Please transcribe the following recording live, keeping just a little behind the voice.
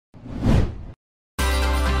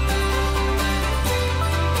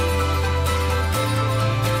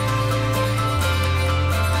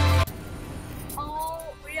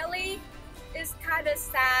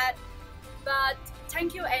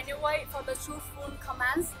thank you anyway for the truthful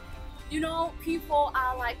comments. You know, people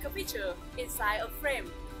are like a picture inside a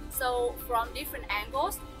frame. So from different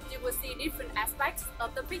angles, you will see different aspects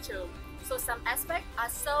of the picture. So some aspects are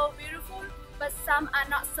so beautiful, but some are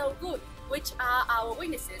not so good, which are our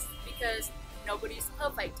weaknesses because nobody is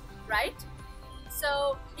perfect, right?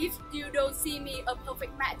 So if you don't see me a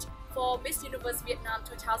perfect match for Miss Universe Vietnam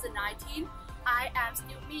 2019, I am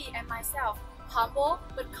still me and myself, humble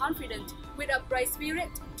but confident, with a brave spirit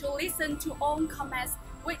to listen to all comments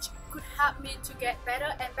which could help me to get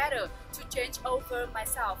better and better, to change over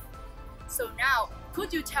myself. So now,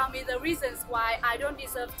 could you tell me the reasons why I don't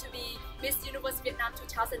deserve to be Miss Universe Vietnam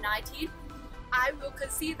 2019? I will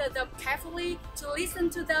consider them carefully, to listen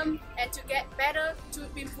to them and to get better, to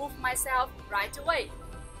improve myself right away.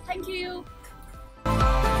 Thank you.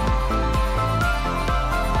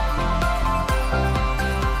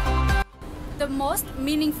 The most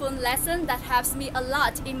meaningful lesson that helps me a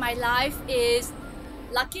lot in my life is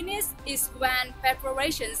luckiness is when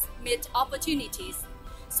preparations meet opportunities.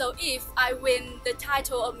 So if I win the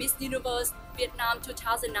title of Miss Universe Vietnam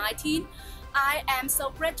 2019, I am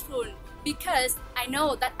so grateful because I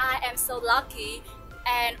know that I am so lucky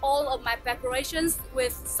and all of my preparations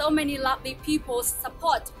with so many lovely people's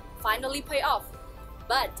support finally pay off.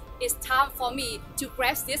 But it's time for me to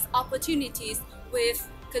grasp these opportunities with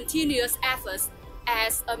continuous efforts.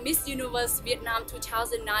 As a Miss Universe Vietnam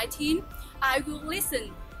 2019, I will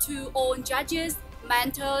listen to all judges,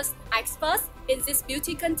 mentors, experts in this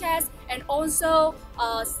beauty contest, and also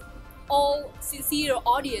all sincere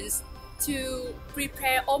audience to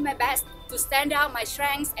prepare all my best to stand out my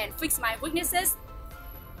strengths and fix my weaknesses.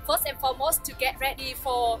 First and foremost, to get ready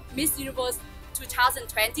for Miss Universe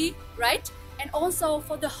 2020, right? And also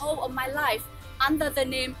for the whole of my life under the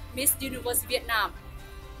name Miss Universe Vietnam.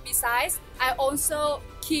 Besides, I also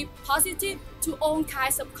keep positive to all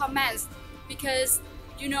kinds of comments because,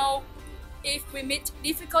 you know, if we meet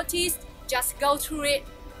difficulties, just go through it,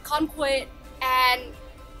 conquer it, and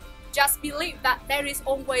just believe that there is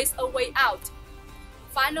always a way out.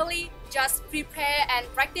 Finally, just prepare and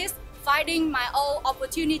practice finding my own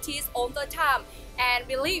opportunities all the time and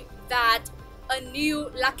believe that a new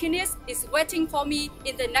luckiness is waiting for me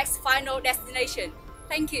in the next final destination.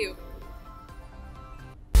 Thank you.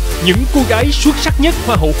 Những cô gái xuất sắc nhất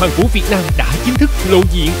Hoa hậu Hoàn vũ Việt Nam đã chính thức lộ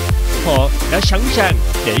diện. Họ đã sẵn sàng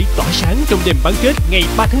để tỏa sáng trong đêm bán kết ngày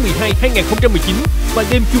 3 tháng 12 2019 và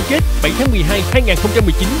đêm chung kết 7 tháng 12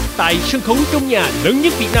 2019 tại sân khấu trong nhà lớn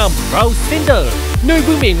nhất Việt Nam, Crown Center, nơi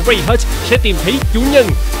vương miện Ray Hut sẽ tìm thấy chủ nhân.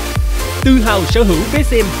 Tự hào sở hữu vé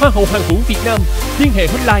xem Hoa hậu Hoàn vũ Việt Nam, liên hệ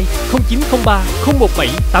hotline 0903 017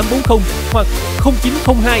 840 hoặc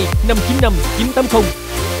 0902 595 980.